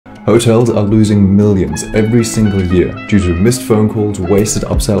Hotels are losing millions every single year due to missed phone calls, wasted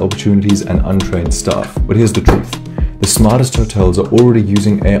upsell opportunities, and untrained staff. But here's the truth. The smartest hotels are already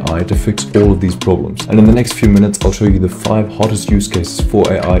using AI to fix all of these problems. And in the next few minutes, I'll show you the 5 hottest use cases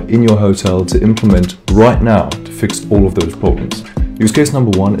for AI in your hotel to implement right now to fix all of those problems. Use case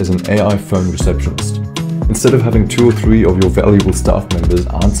number 1 is an AI phone receptionist. Instead of having 2 or 3 of your valuable staff members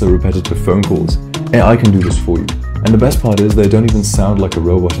answer repetitive phone calls, AI can do this for you. And the best part is they don't even sound like a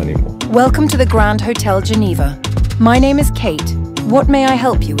robot anymore. Welcome to the Grand Hotel Geneva. My name is Kate. What may I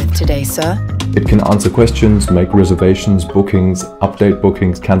help you with today, sir? It can answer questions, make reservations, bookings, update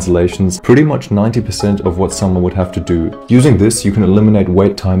bookings, cancellations, pretty much 90% of what someone would have to do. Using this, you can eliminate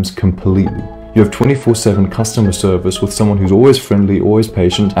wait times completely. You have 24/7 customer service with someone who's always friendly, always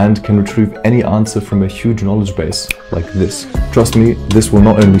patient, and can retrieve any answer from a huge knowledge base like this. Trust me, this will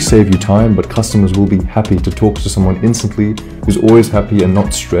not only save you time, but customers will be happy to talk to someone instantly who's always happy and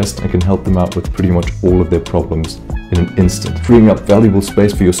not stressed and can help them out with pretty much all of their problems in an instant, freeing up valuable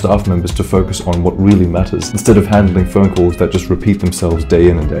space for your staff members to focus on what really matters instead of handling phone calls that just repeat themselves day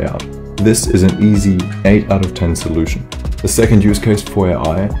in and day out. This is an easy 8 out of 10 solution. The second use case for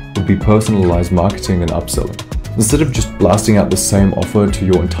AI would be personalized marketing and upselling. Instead of just blasting out the same offer to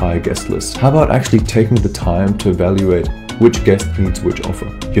your entire guest list, how about actually taking the time to evaluate which guest needs which offer?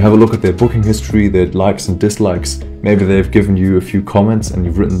 You have a look at their booking history, their likes and dislikes. Maybe they've given you a few comments and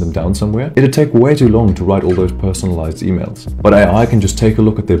you've written them down somewhere. It'd take way too long to write all those personalized emails. But AI can just take a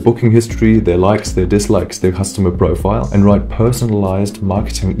look at their booking history, their likes, their dislikes, their customer profile, and write personalized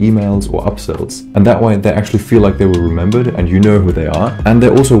marketing emails or upsells. And that way they actually feel like they were remembered and you know who they are. And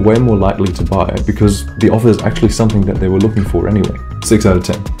they're also way more likely to buy because the offer is actually something that they were looking for anyway. 6 out of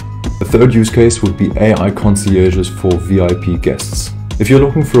 10. The third use case would be AI concierges for VIP guests. If you're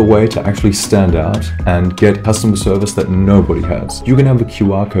looking for a way to actually stand out and get customer service that nobody has, you can have a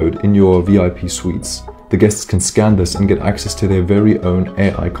QR code in your VIP suites. The guests can scan this and get access to their very own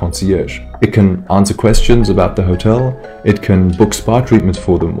AI concierge. It can answer questions about the hotel, it can book spa treatments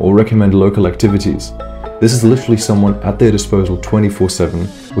for them or recommend local activities. This is literally someone at their disposal 24/7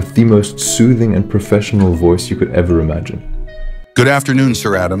 with the most soothing and professional voice you could ever imagine. Good afternoon,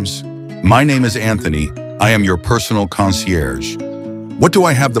 Sir Adams. My name is Anthony. I am your personal concierge. What do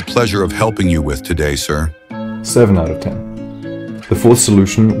I have the pleasure of helping you with today, sir? 7 out of 10. The fourth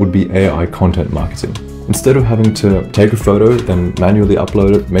solution would be AI content marketing. Instead of having to take a photo, then manually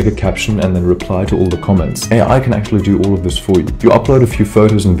upload it, make a caption, and then reply to all the comments, AI can actually do all of this for you. You upload a few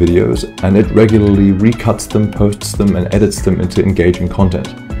photos and videos, and it regularly recuts them, posts them, and edits them into engaging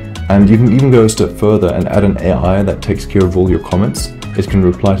content. And you can even go a step further and add an AI that takes care of all your comments. It can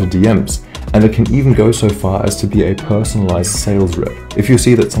reply to DMs. And it can even go so far as to be a personalized sales rep. If you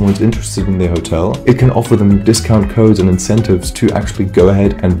see that someone's interested in their hotel, it can offer them discount codes and incentives to actually go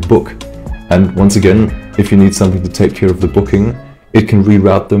ahead and book. And once again, if you need something to take care of the booking, it can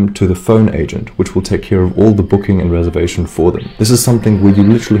reroute them to the phone agent, which will take care of all the booking and reservation for them. This is something where you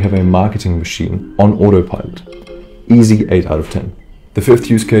literally have a marketing machine on autopilot. Easy 8 out of 10. The fifth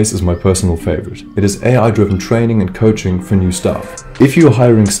use case is my personal favorite. It is AI-driven training and coaching for new staff. If you are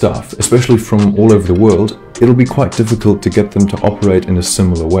hiring staff, especially from all over the world, it'll be quite difficult to get them to operate in a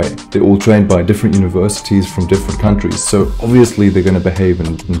similar way. They're all trained by different universities from different countries, so obviously they're going to behave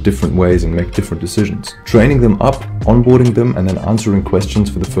in different ways and make different decisions. Training them up, onboarding them, and then answering questions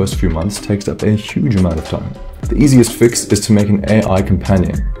for the first few months takes up a huge amount of time. The easiest fix is to make an AI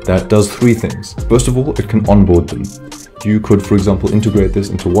companion that does 3 things. First of all, it can onboard them. You could, for example, integrate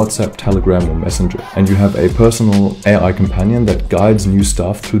this into WhatsApp, Telegram, or Messenger, and you have a personal AI companion that guides new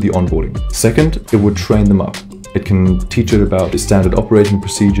staff through the onboarding. Second, it would train them up. It can teach it about the standard operating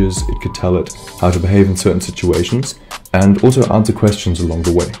procedures, it could tell it how to behave in certain situations, and also answer questions along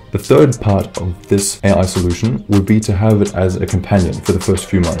the way. The third part of this AI solution would be to have it as a companion for the first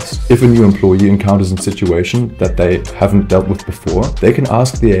few months. If a new employee encounters a situation that they haven't dealt with before, they can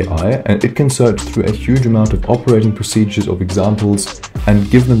ask the AI and it can search through a huge amount of operating procedures, of examples, and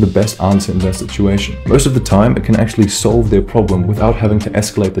give them the best answer in their situation. Most of the time, it can actually solve their problem without having to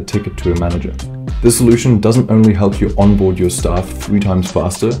escalate the ticket to a manager. This solution doesn't only help you onboard your staff 3 times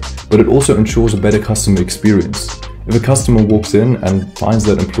faster, but it also ensures a better customer experience. If a customer walks in and finds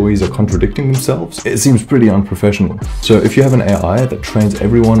that employees are contradicting themselves, it seems pretty unprofessional. So if you have an AI that trains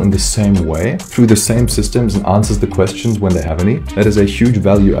everyone in the same way, through the same systems and answers the questions when they have any, that is a huge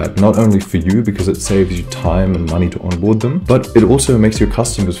value add, not only for you because it saves you time and money to onboard them, but it also makes your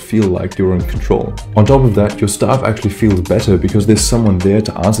customers feel like you're in control. On top of that, your staff actually feels better because there's someone there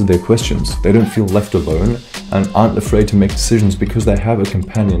to answer their questions. They don't feel left alone and aren't afraid to make decisions because they have a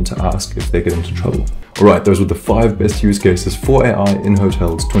companion to ask if they get into trouble. Alright, those were the 5 best use cases for AI in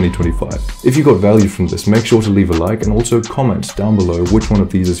hotels 2025. If you got value from this, make sure to leave a like and also comment down below which one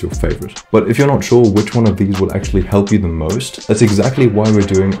of these is your favorite. But if you're not sure which one of these will actually help you the most, that's exactly why we're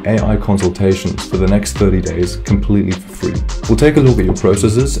doing AI consultations for the next 30 days completely for free. We'll take a look at your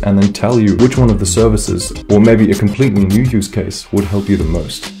processes and then tell you which one of the services, or maybe a completely new use case, would help you the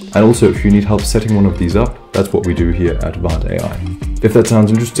most. And also, if you need help setting one of these up, that's what we do here at Vant AI. If that sounds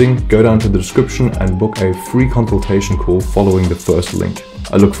interesting, go down to the description and book a free consultation call following the first link.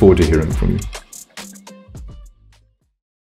 I look forward to hearing from you.